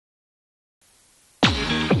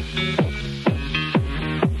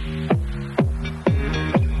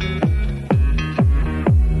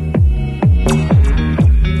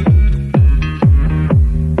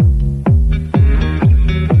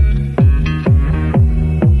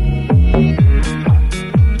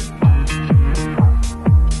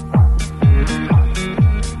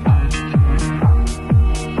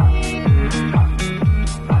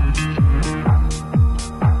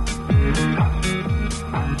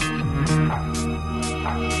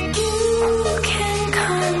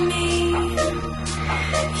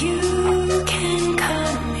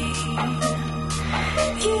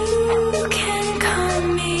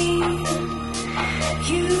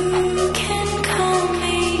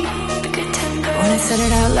said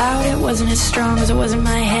it out loud, it wasn't as strong as it was in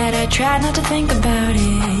my head. I tried not to think about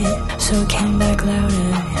it, so it came back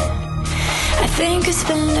louder. I think it's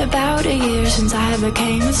been about a year since I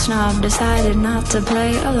became a snob. Decided not to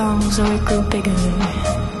play along, so it grew bigger.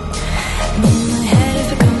 Me and my head have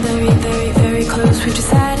become very, very, very close. We've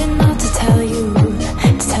decided not to tell you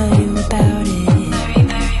about it.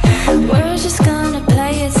 We're just gonna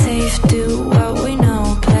play it safe, do what we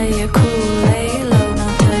know, play it cool, lay low,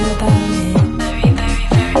 not tell you about it.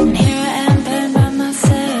 And here I am playing by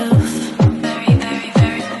myself.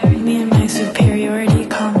 Me and my superiority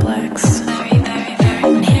complex.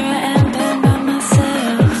 And here I am playing by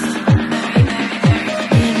myself.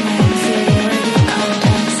 Me and my inferiority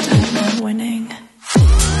complex, I'm not winning.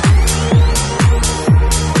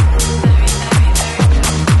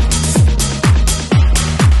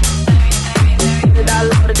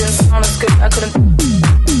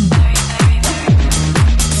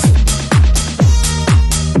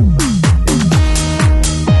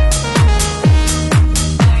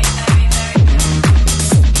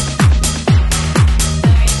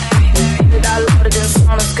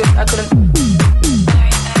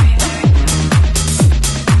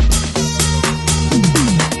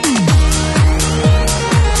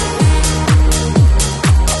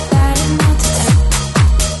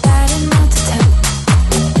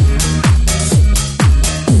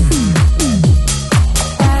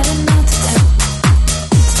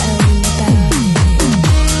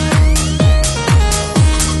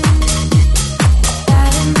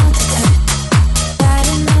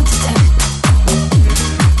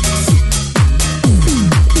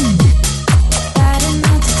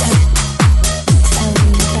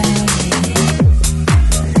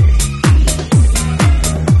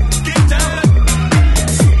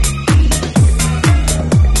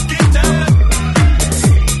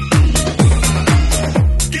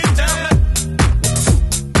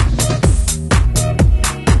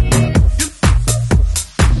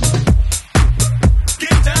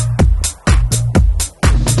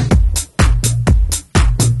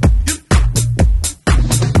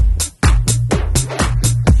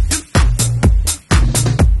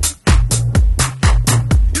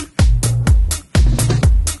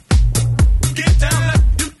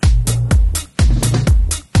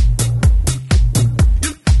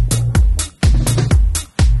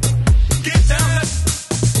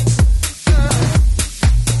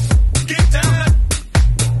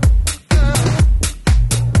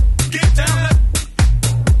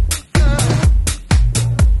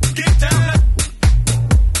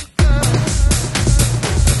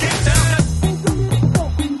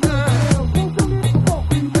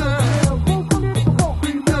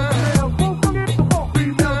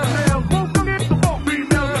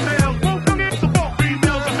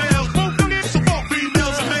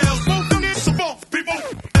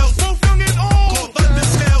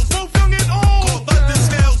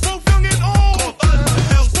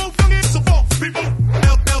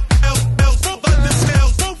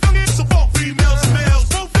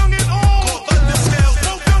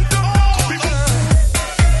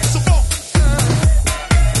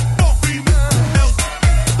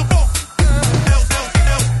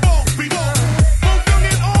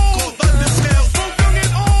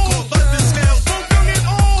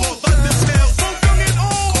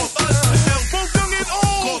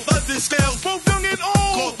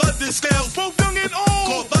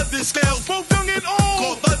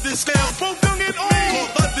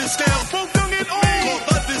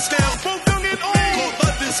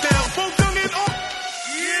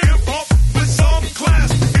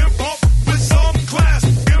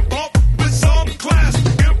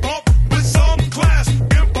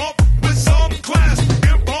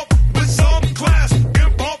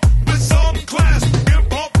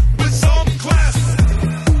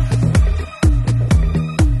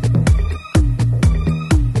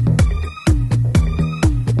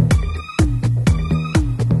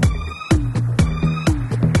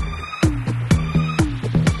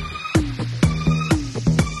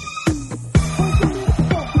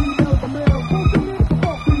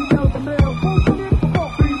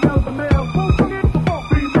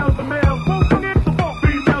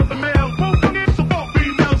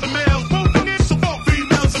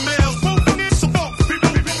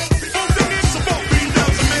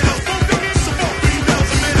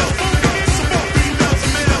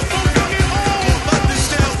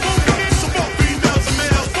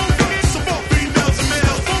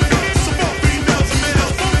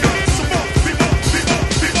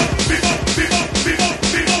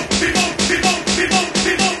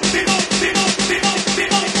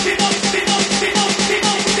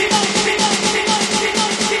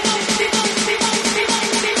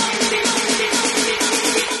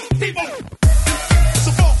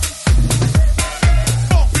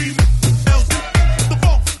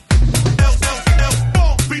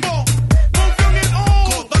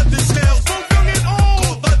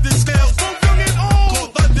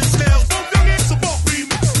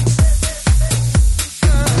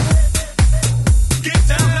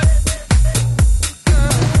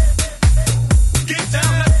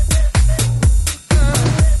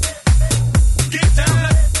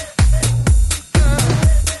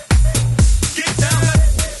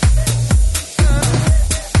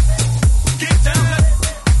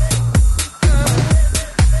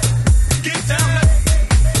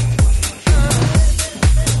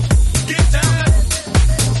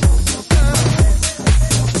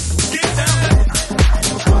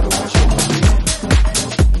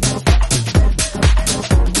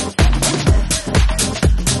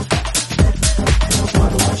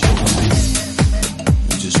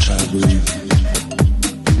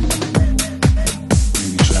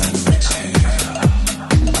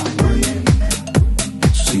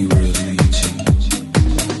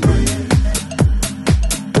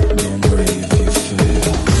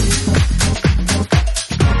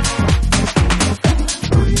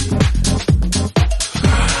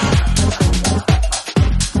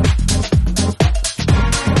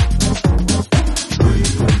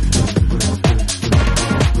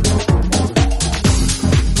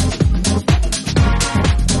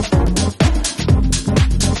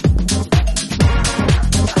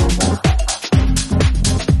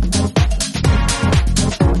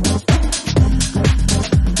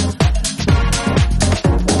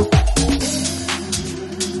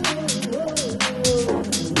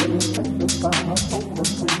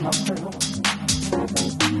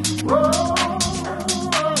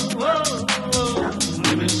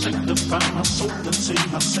 my soul and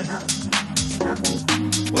save myself.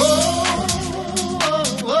 Oh, oh,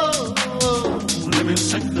 oh, oh, let me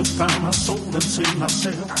sanctify my soul and save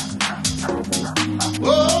myself.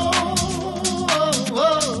 Oh, oh,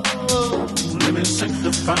 oh, oh, let me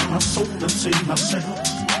sanctify my soul and save myself.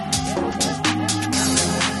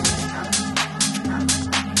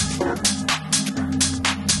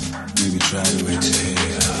 Maybe try to exhale.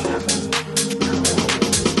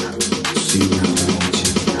 See what it wants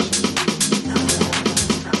you.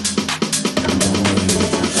 And don't worry if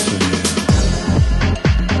you fail.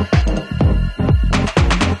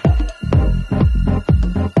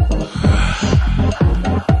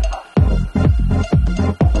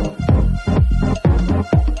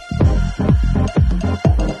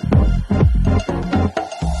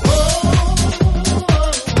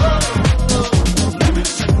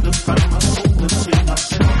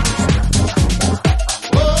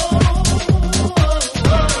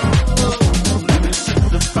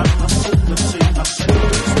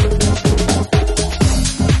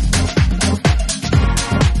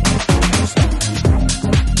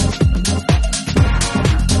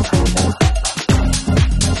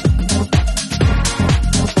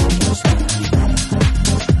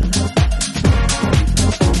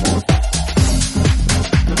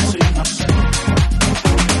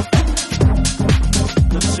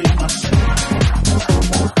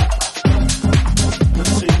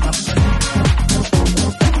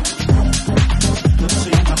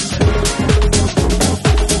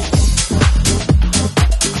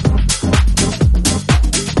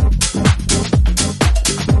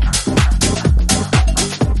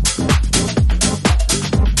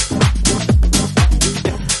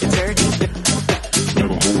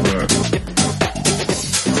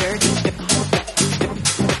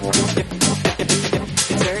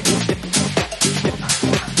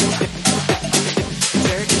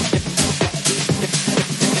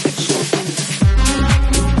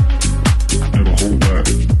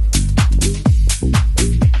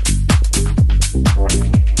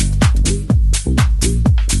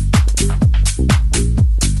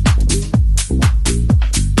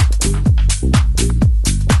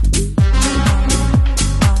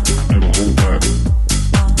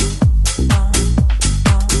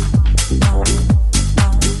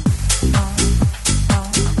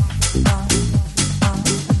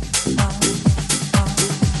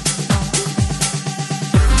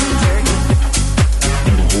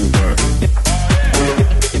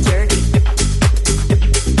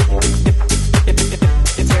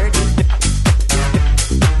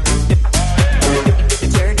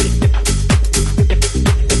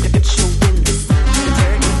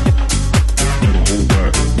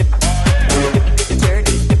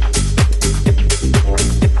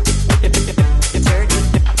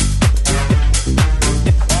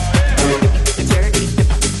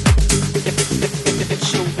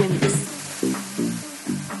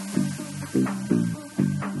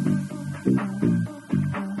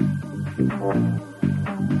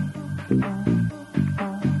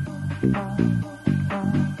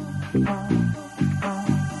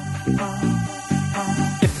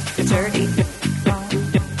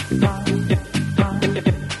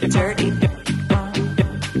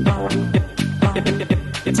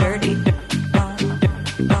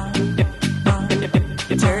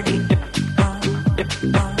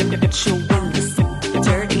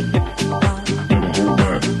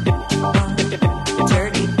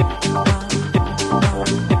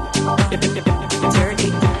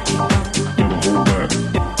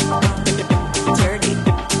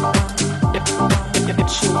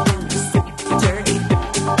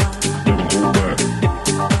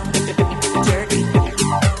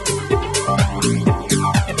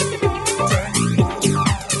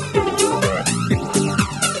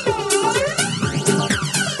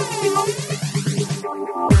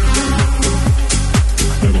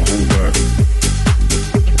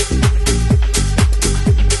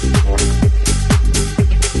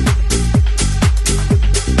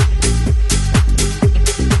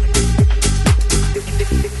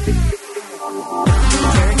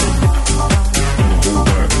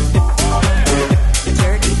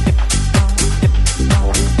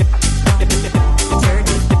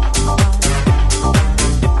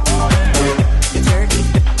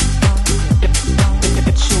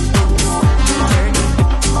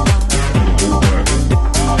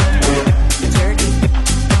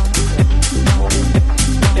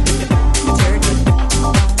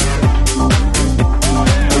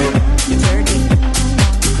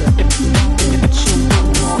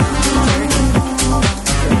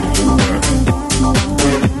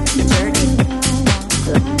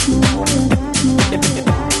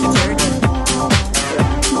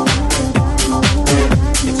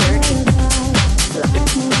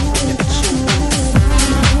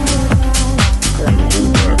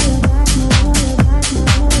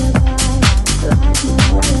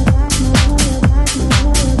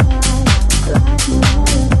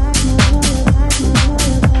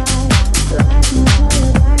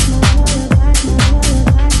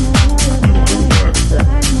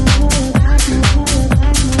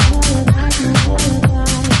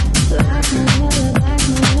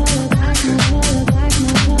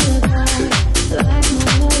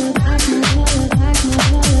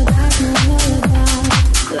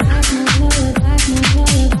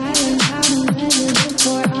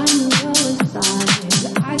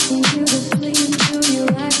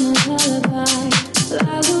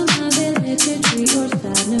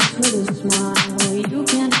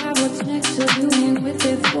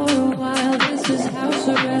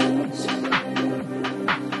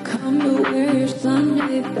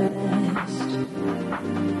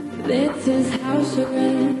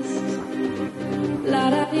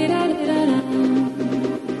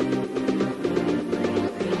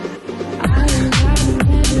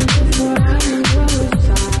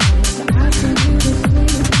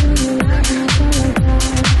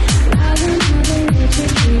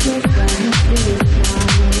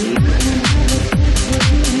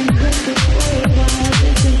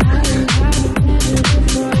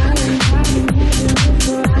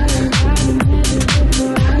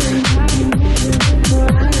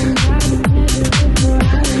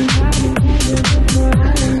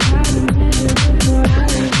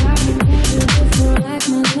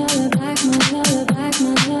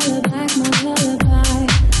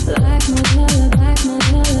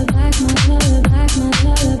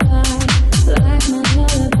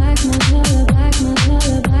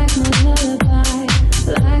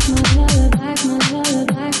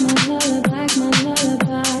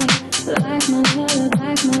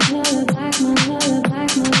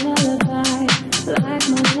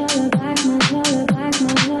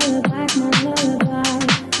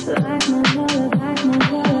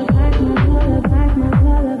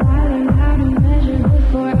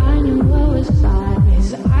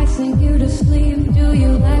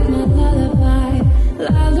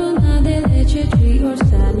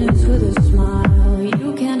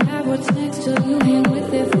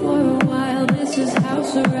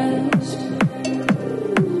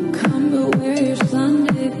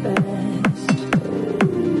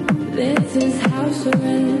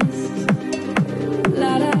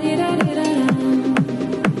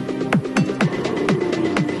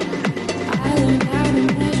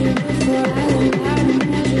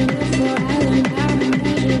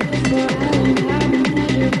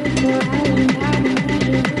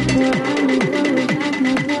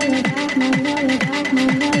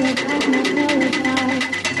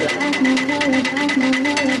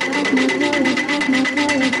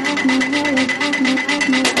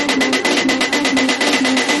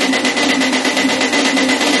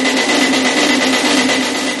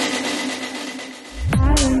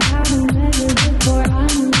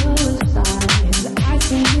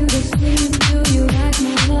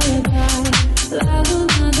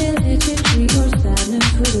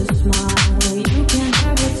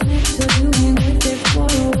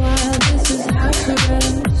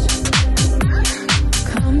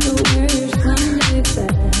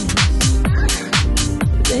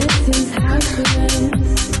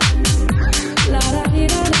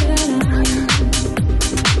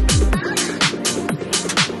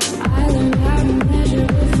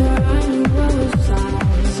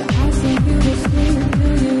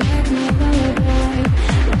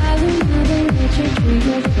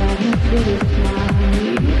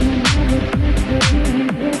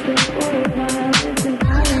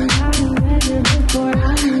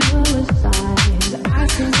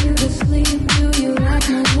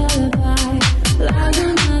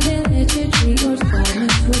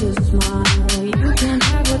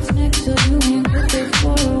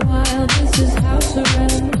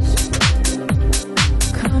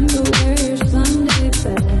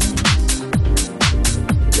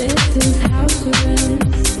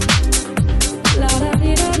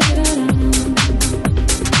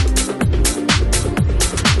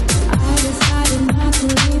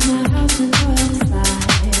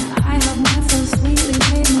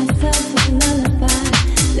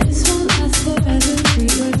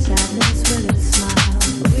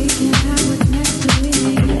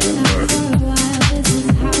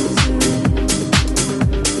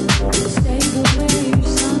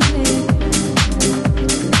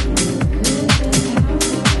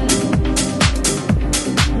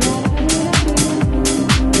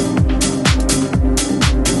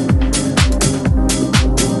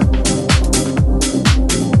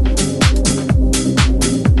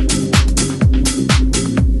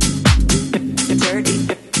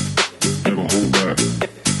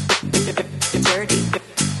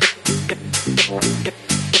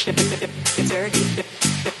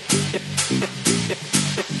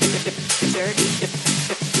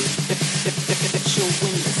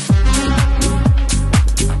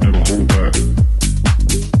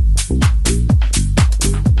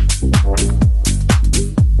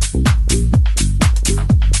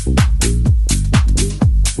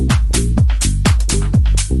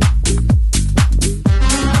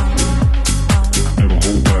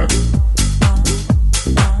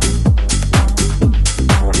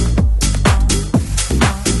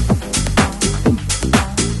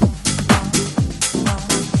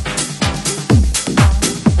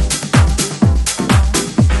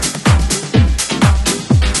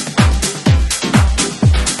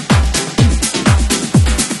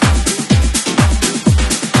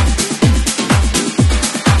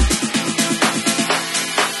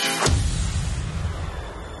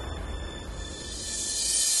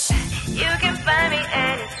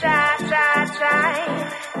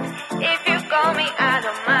 side. If you call me out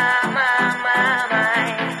of my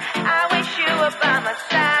mind, I wish you were by my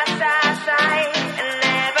side, side, side, and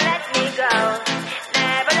never let me go,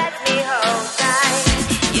 never let me hold tight.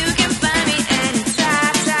 You can find me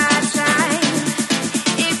anytime, time, time.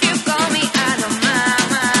 If you call me out of my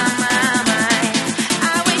mind,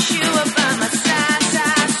 I wish you were by my side,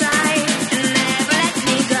 side, side, and never let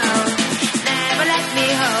me go, never let me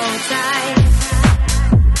hold tight.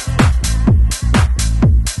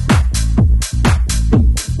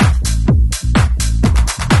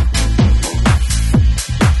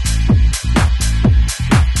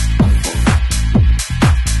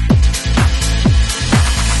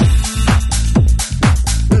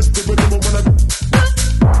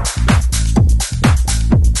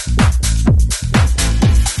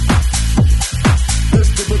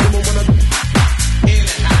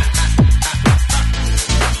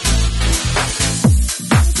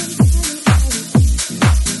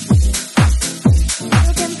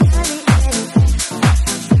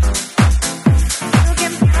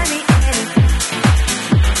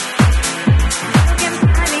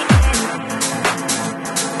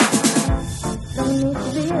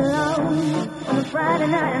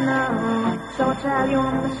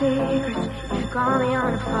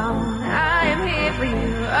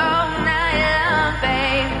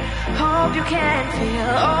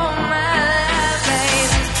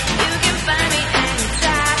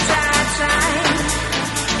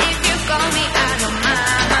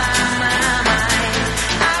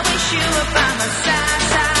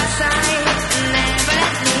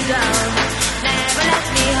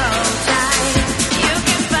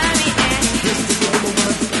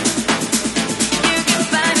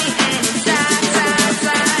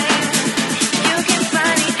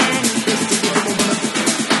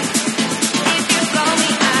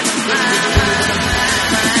 My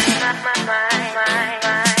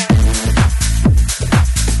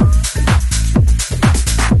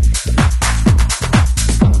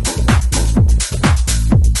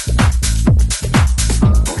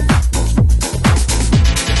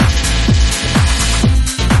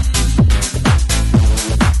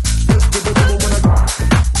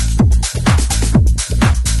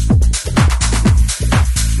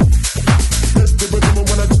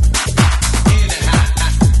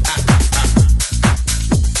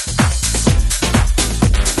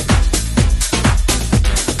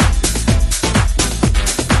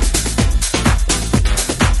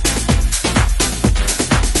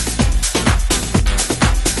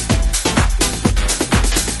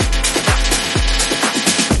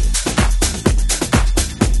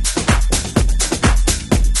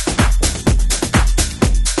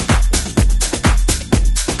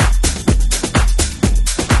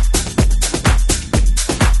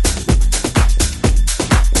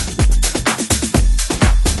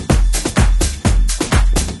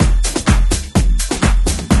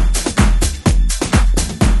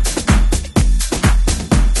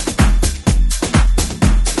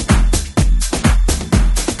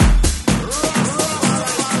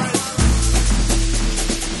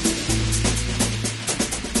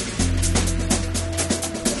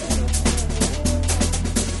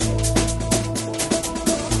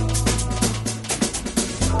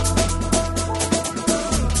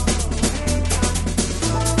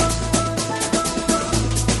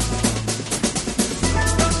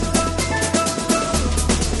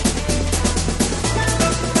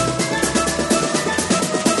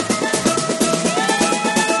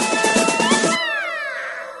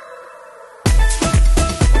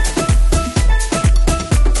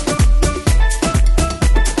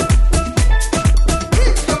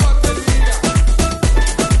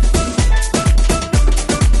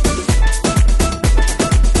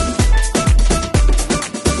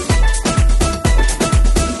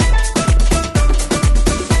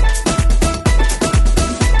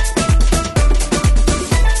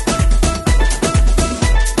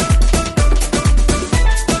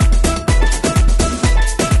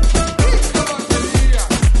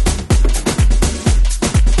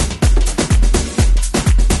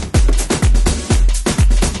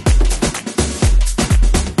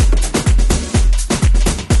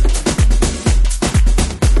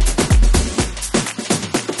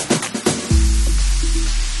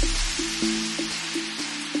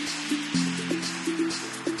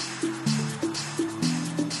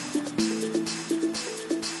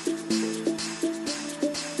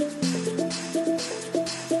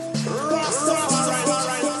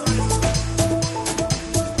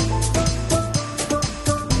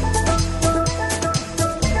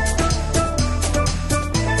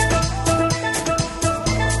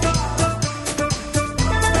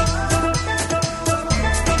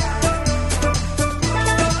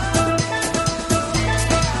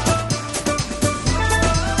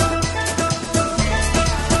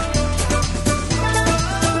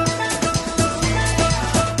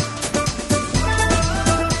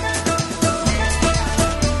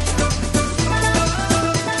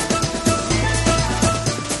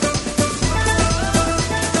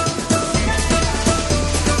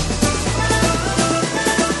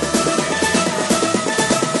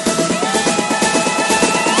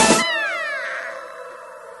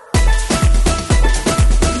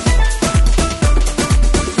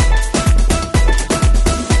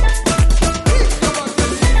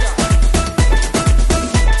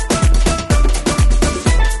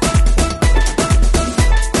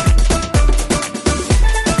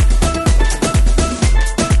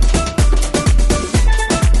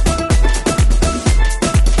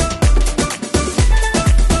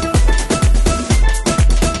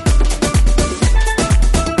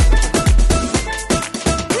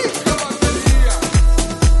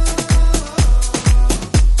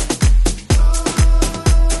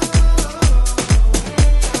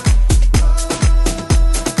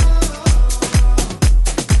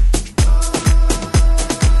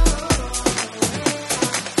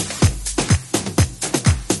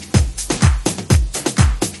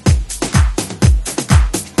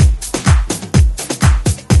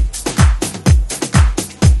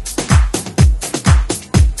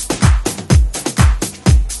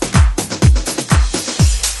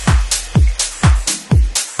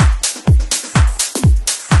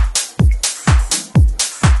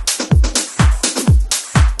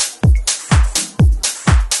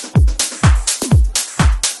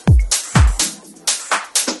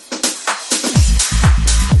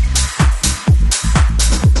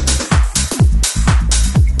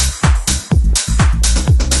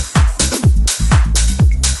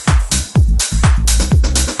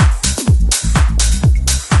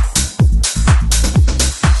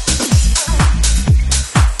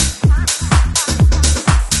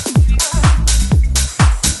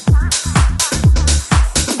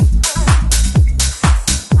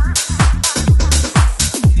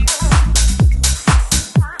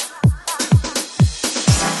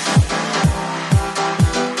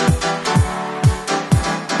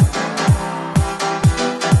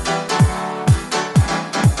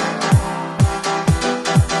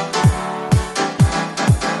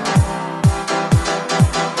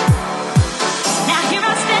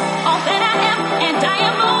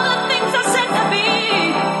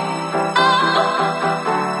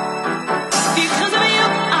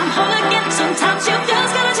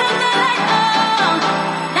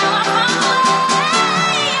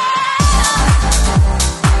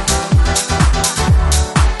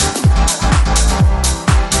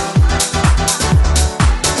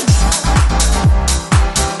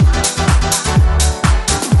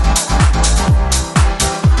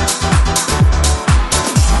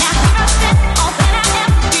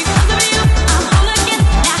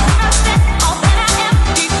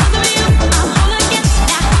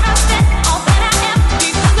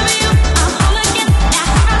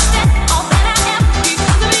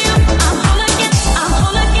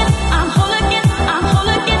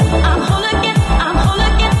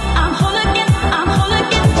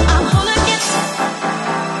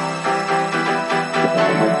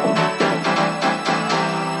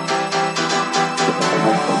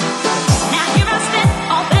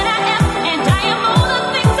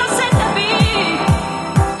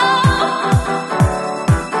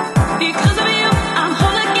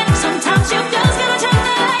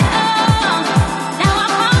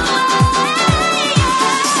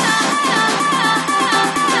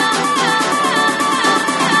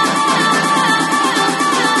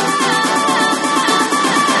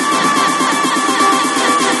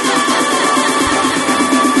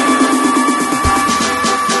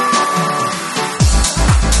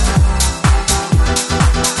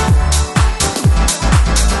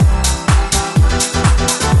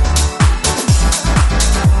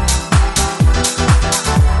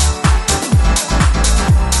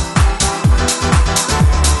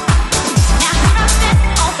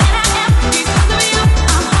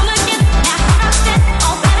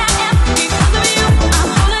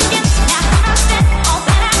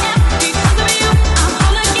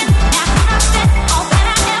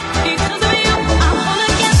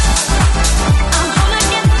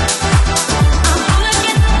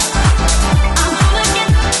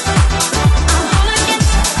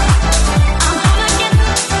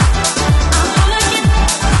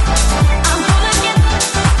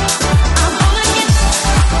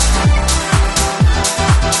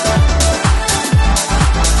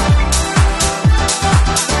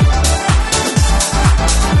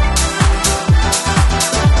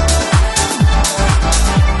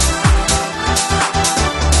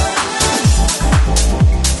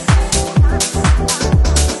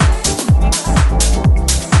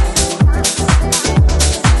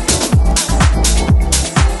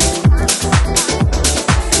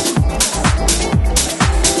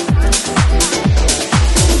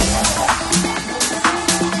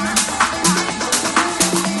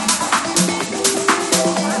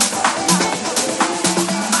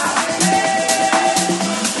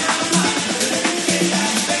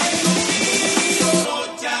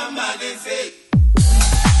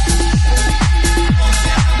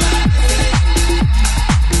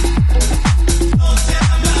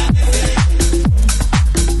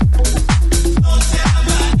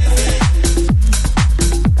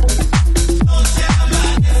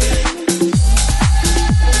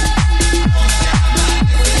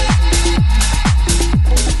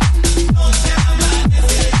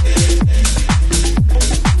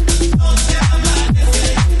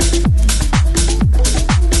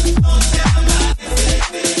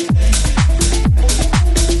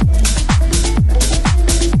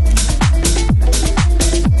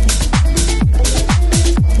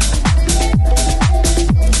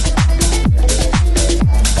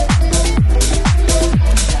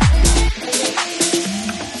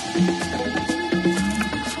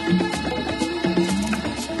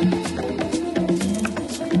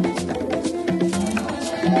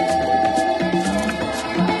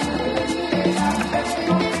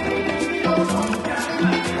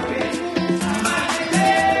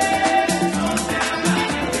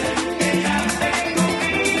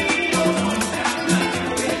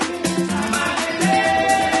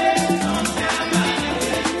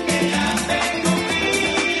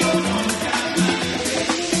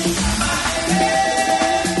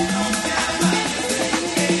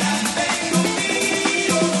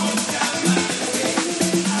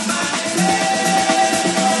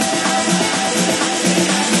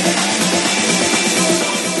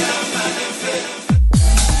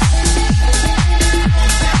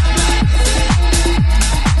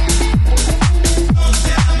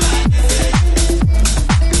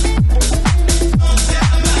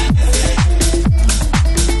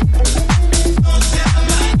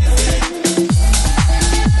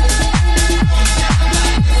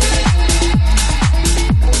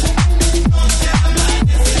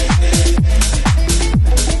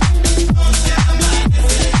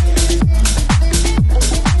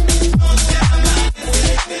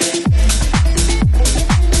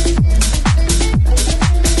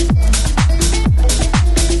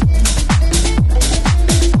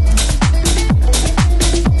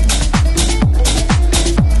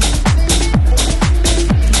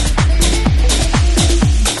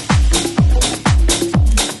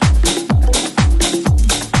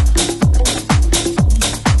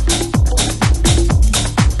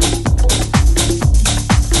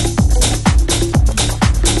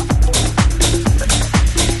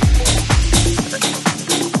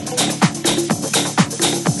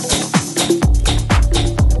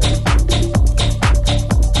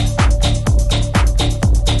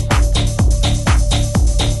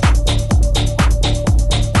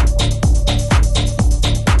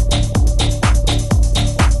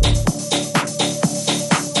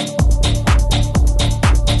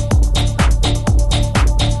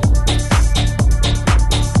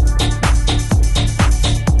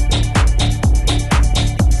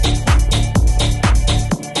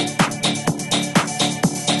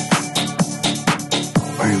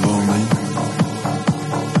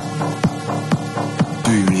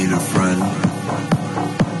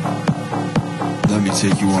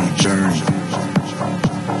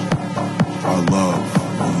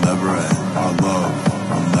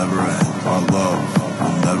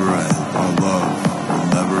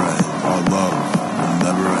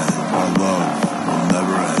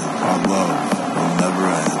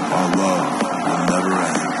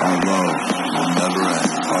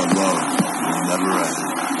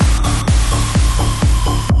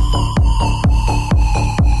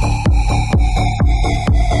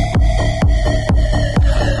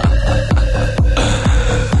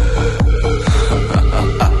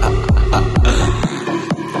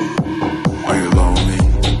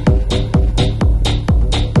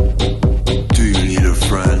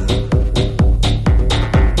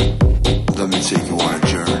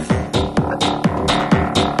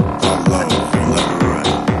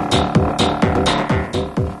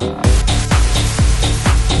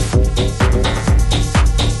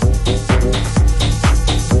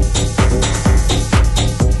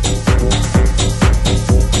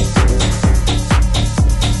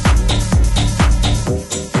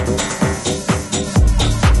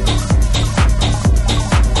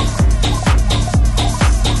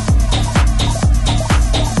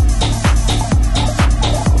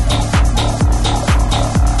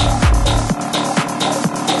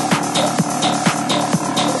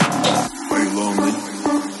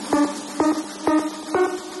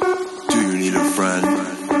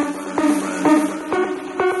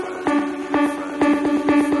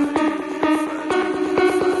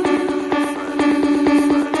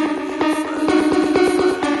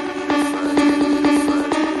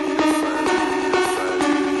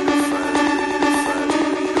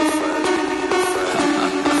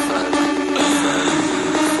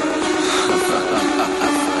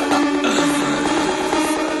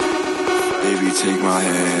my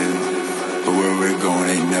head, but where we're going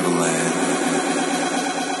ain't never land.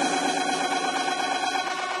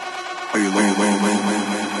 Are you lonely?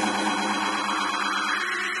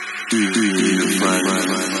 Do you need a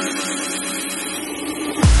friend?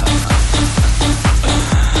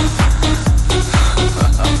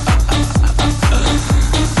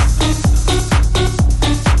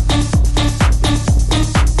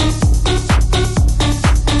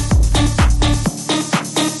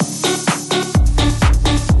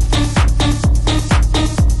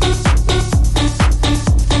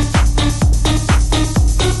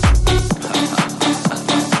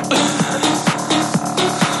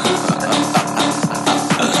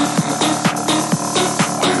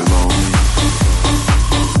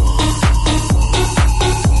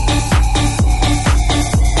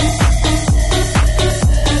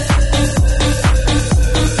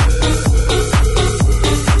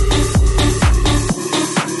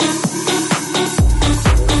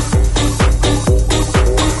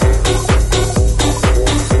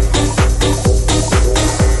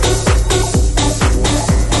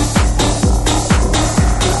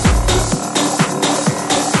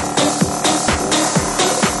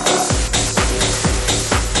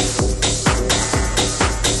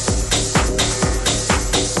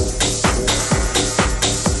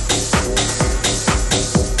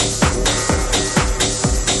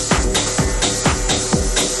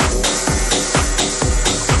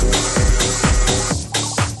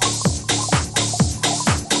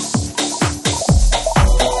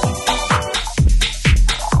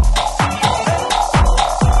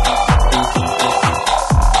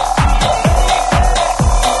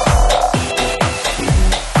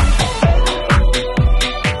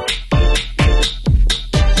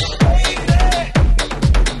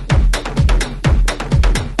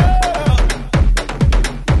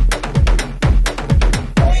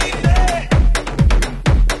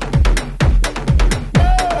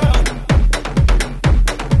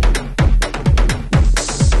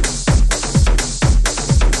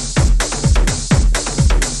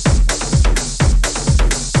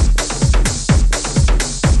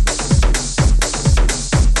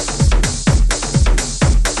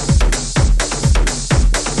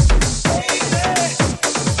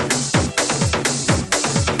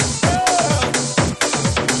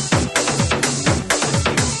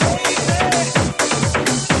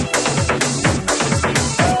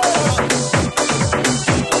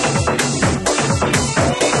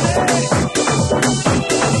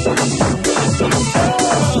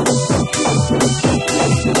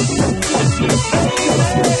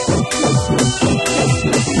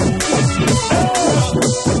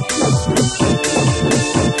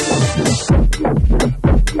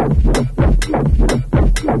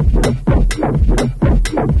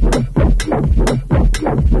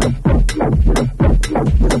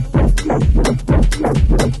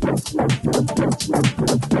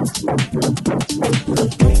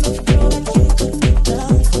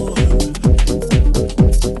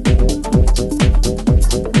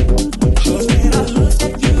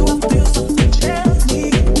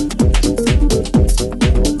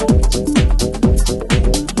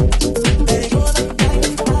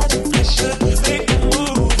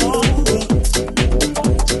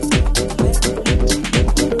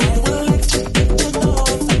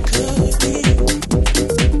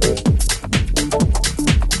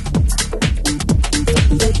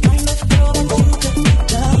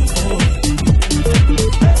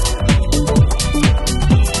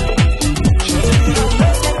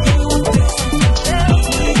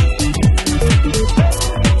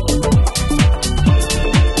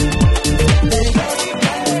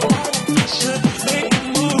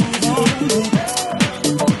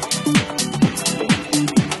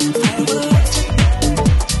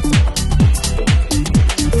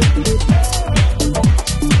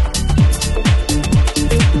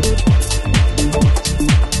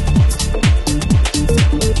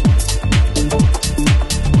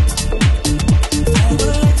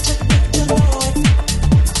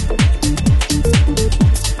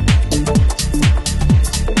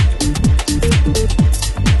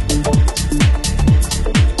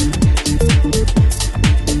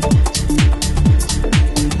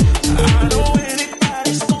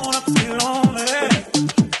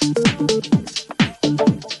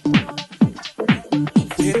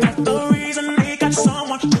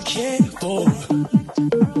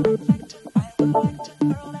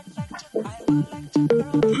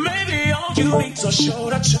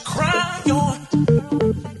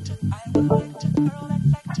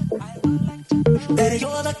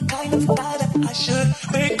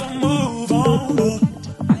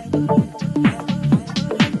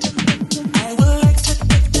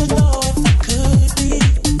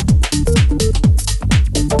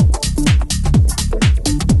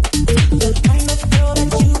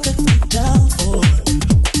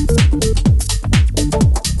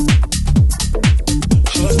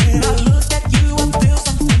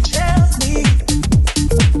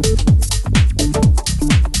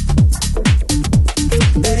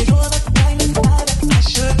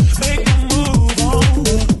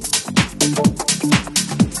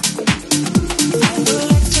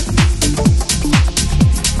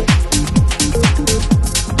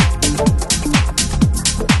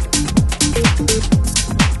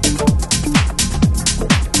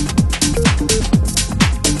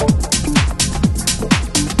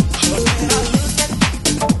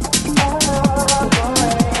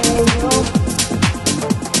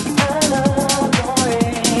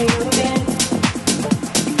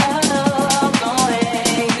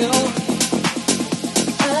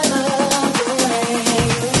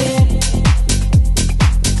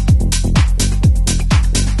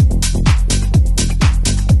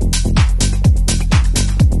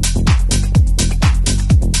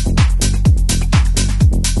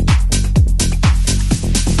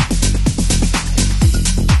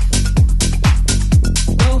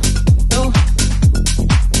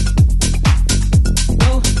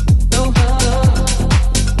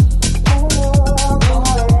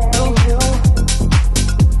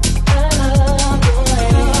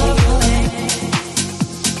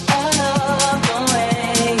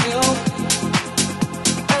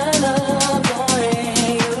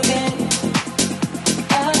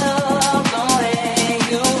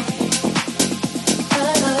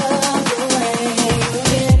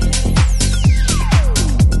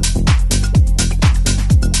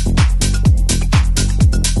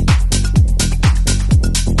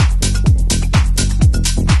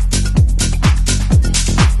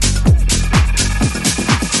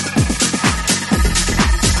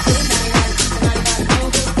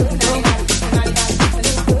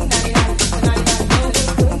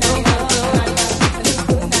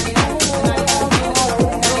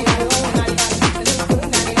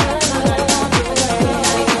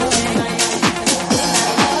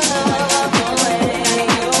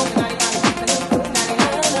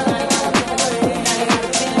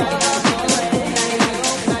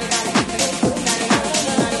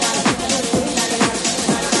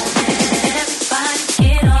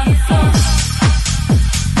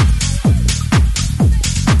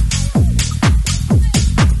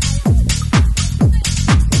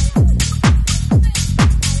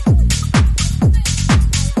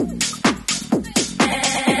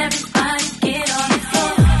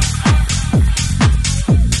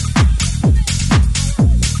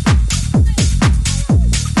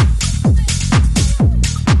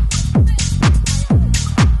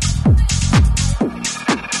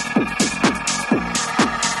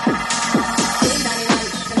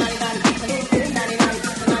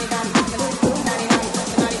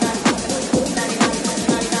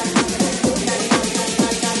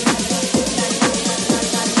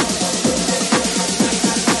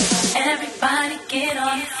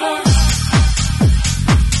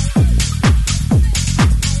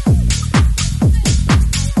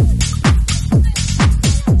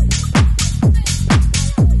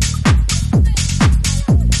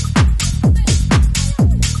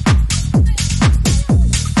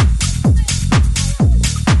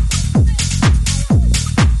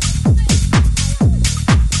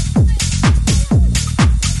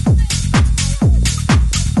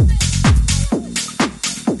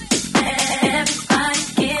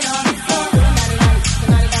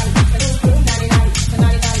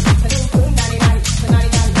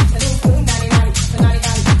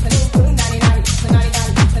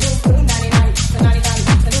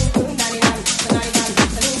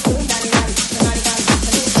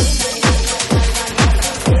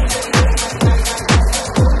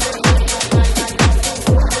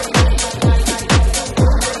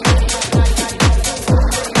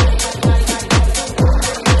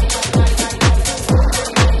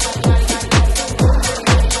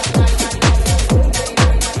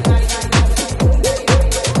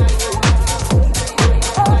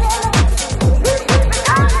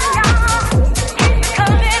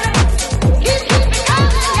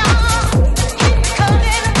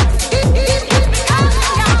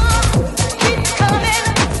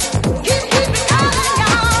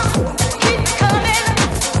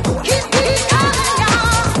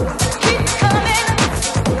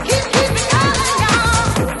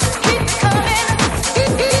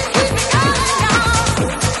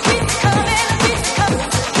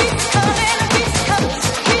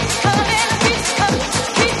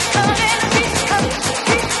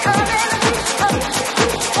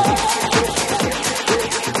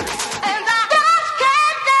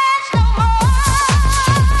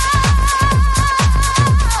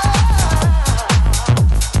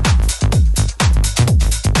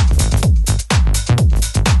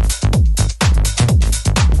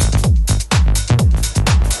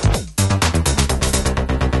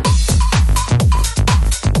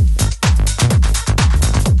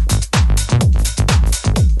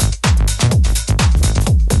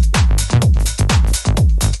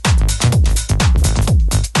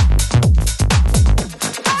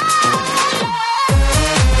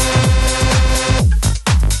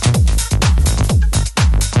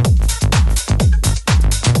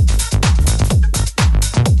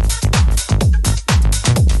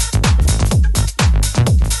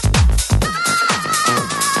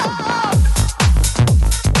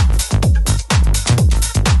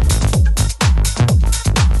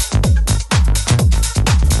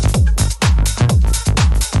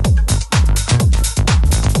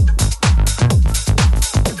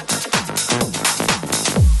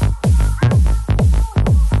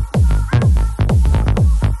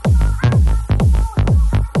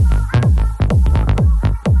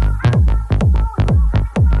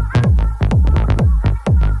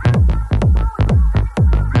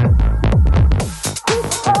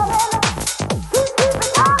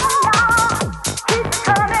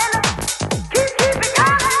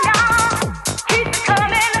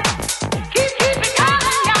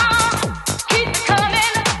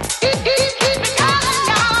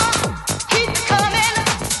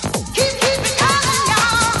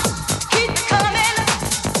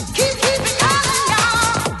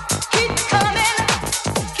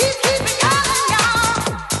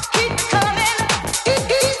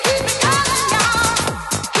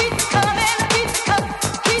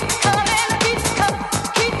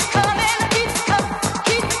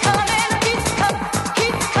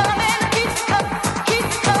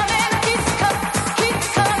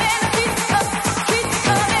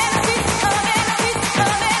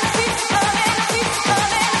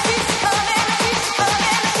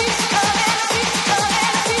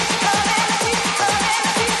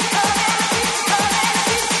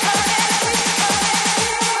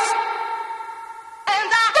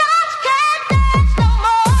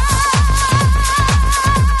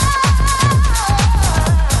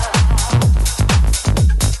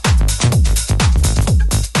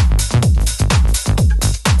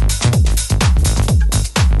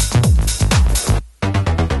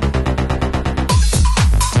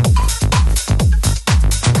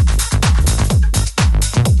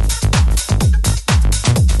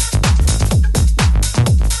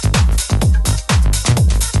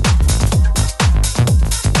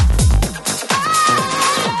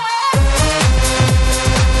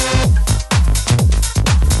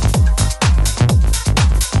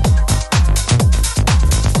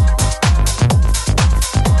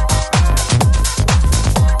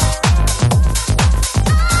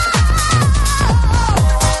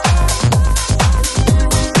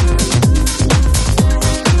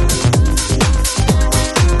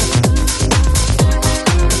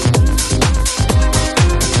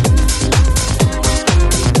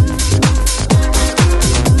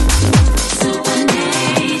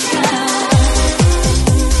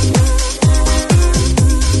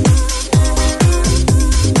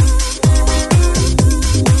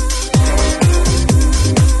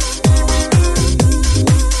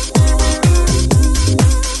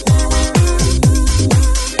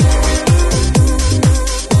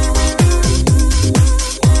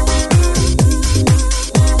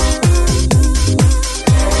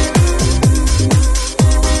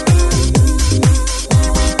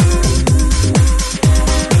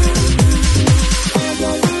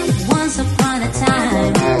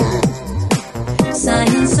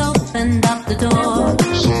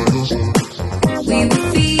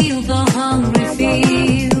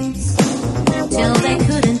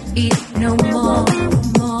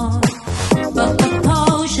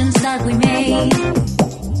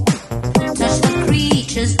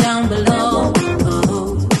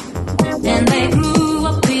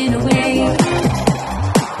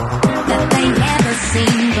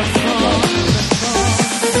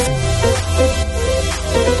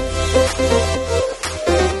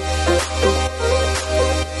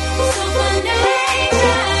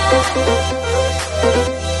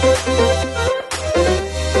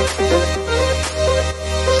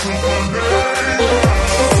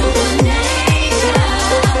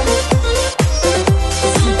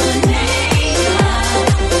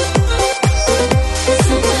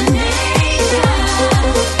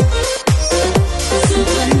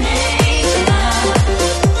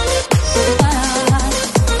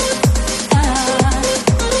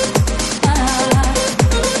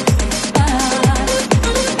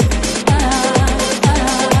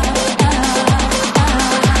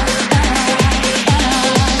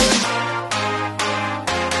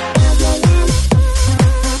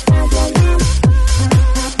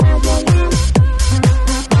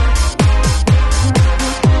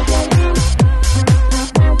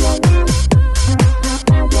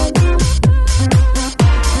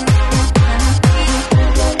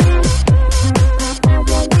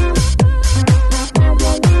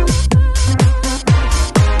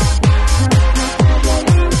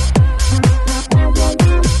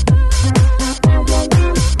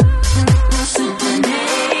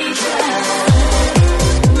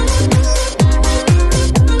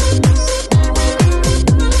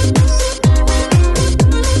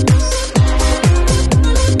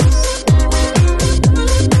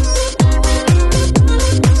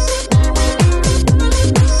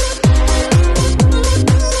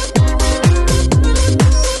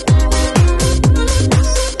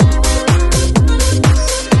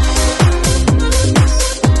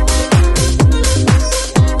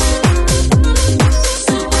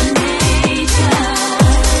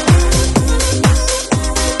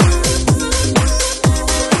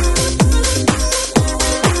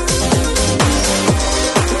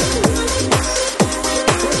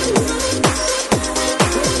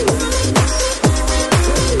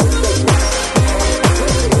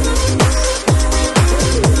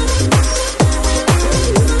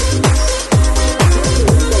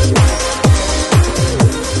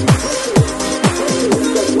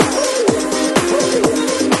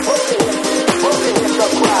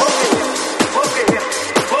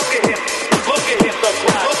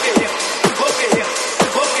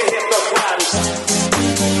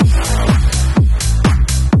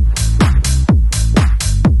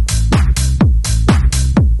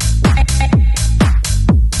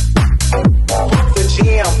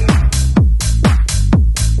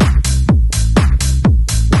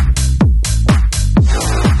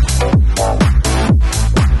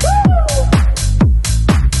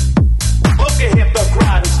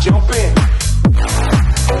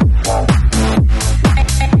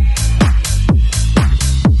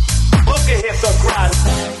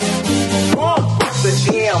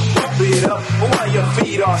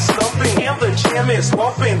 jam is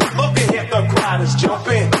bumping. Looking at the crowd is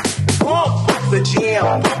jumping. Pump up the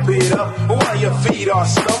jam, pump it up while your feet are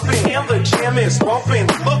stumping. And the jam is bumping.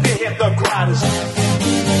 Looking at the crowd is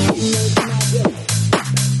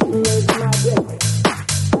make my day,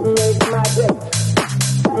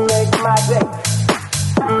 make my day,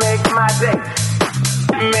 make my day,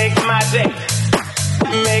 make my day,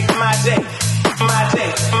 make my day, my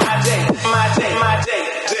day, my day, my day, my day,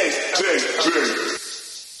 day, day, day.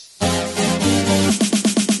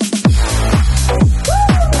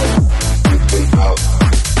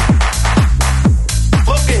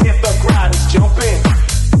 Looking at the crowd is jumping.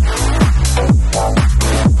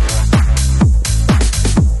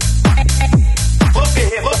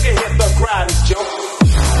 Looking at the crowd is jumping.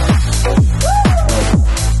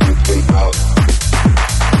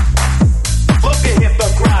 Looking at the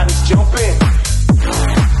crowd is jumping.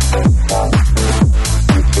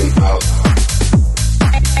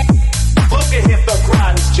 Looking at the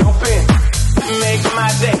crowd is jumping. Make my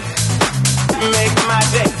day. Make my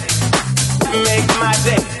day. Make my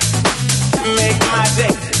day. Make my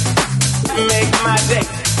day. Make my day.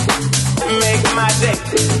 Make my day.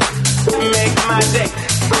 Make my day.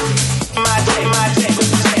 My day, my day,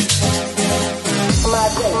 day. My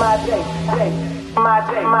day, my day, day. My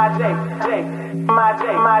day, my day, day. My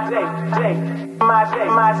day, my day, day. My day,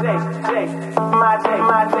 my day, day. My day,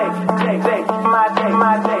 my day, day, day. My day,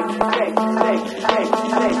 my day, day, day, day,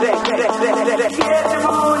 day, day, day, day, day. Get your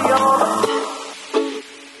booty on.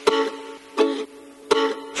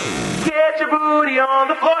 Get your booty on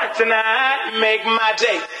the floor tonight. Make my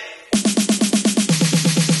day.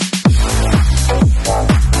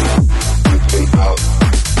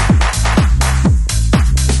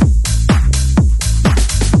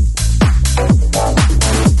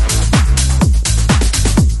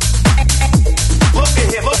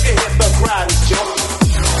 Looking at the crowd is jumping.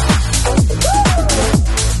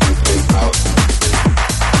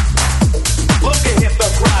 Looking at the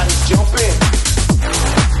crowd is jumping.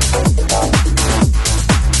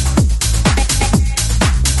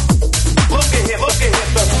 Looking at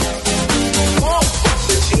the pump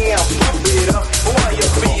the jam, pump it up while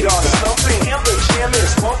your feet are stumping. And the jam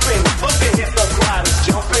is pumping. Looking at the crowd is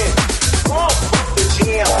jumping. Pump the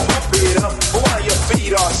jam, pump it up while your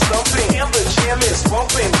feet are stumping. And the jam is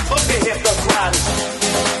pumping. Looking at the crowd is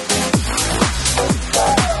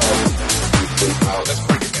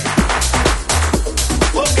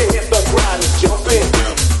looking at the crowd is jumping.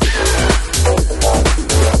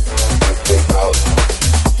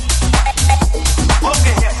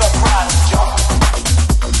 Looking at the crowd is jumping.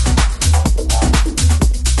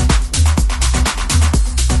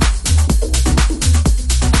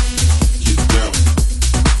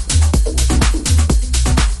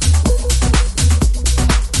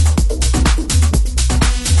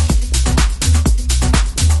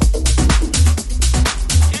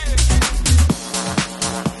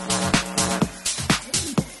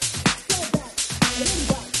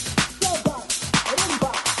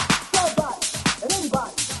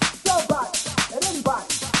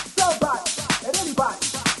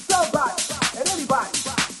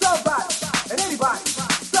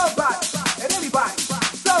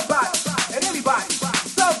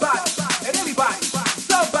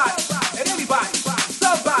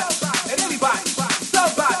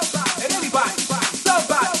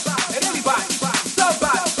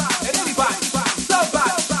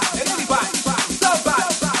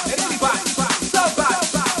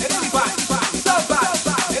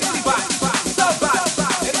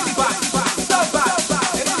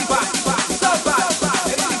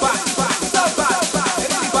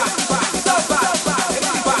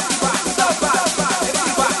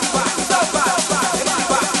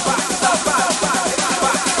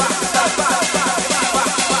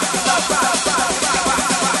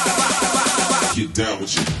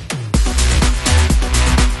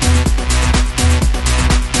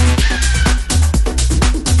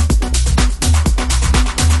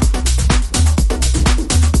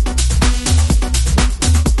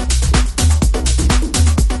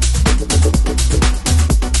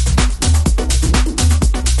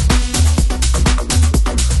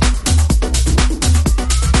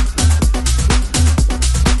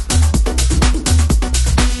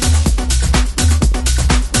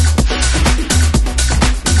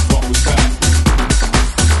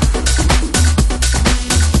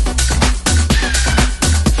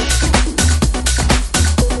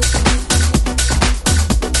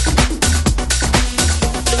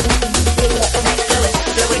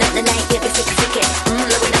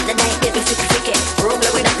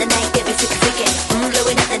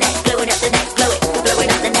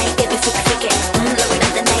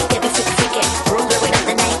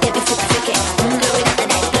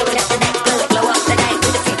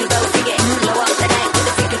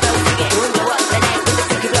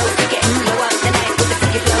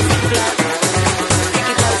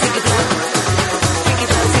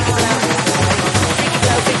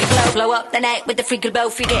 with the freaky blow,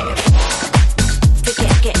 forget.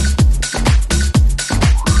 Forget, get.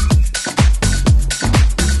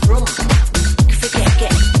 Forget,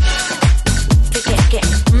 get. Forget, get.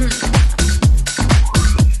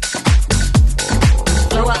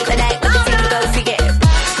 Blow up the night with the freaky blow, forget.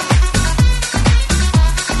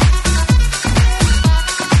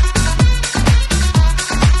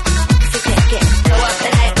 Forget, get. Blow up the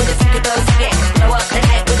night with the freaky blow, forget. Blow up the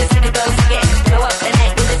night with the freaky blow, forget. Blow up the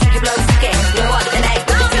night with the freaky blow, forget. Blow up the night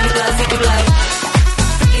with the freaky blow, freaky blow.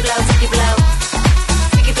 Freaky blow, freaky blow.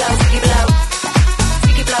 Freaky blow, freaky blow.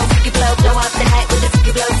 Freaky blow, freaky blow. Blow up the night with the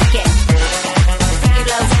freaky blow, forget. Freaky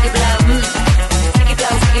blow, freaky blow. Freaky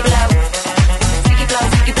blow, freaky blow. Freaky blow,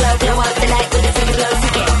 freaky blow. Blow up the night with the freaky blow,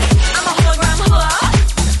 forget. I'm a hologram whore.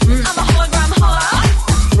 I'm a hologram whore.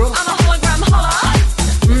 I'm a hologram whore.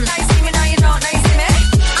 Now you see me, now you don't, now you see me.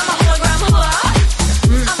 I'm a hologram whore.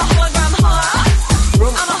 I'm a hologram whore.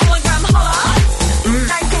 I'm a hologram whore.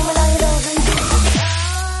 Now you see me, now you don't, now you see me.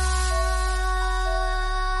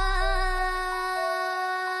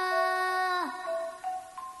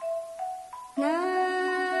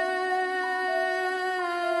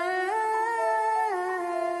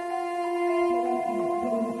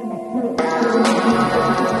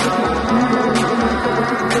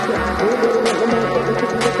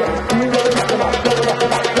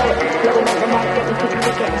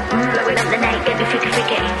 Blowing up the night, get me freaky,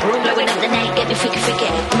 freaky. Blowing up the night, get me freaky, freaky.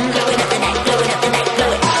 Blowing up the night, blowing up the night,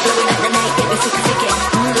 blow it. Blowing up the night, get me freaky, freaky.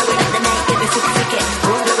 Blowing up the night, get me freaky, freaky.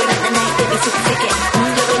 Blowing up the night, get me freaky, freaky.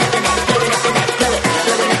 Blowing up the night, blowing up the night, blow it. Blowing up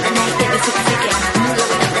the night, get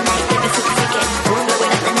me freaky, freaky.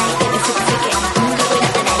 Blowing up the night, get me freaky, freaky. Blowing up the night, get me freaky, freaky. Blowing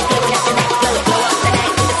up the night, blowing up the night, blow it. Blow up the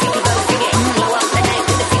night with the freaky blow, freaky. Blow up the night with the freaky blow, freaky. Blow up the night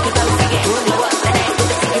with the freaky blow, freaky. Blow up the night with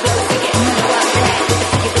the freaky blow, freaky blow.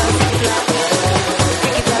 Freaky blow, freaky blow,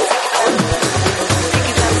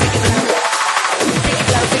 freaky blow. Freaky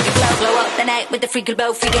blow, freaky blow. Blow up the night with the freaky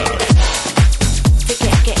blow, freaky.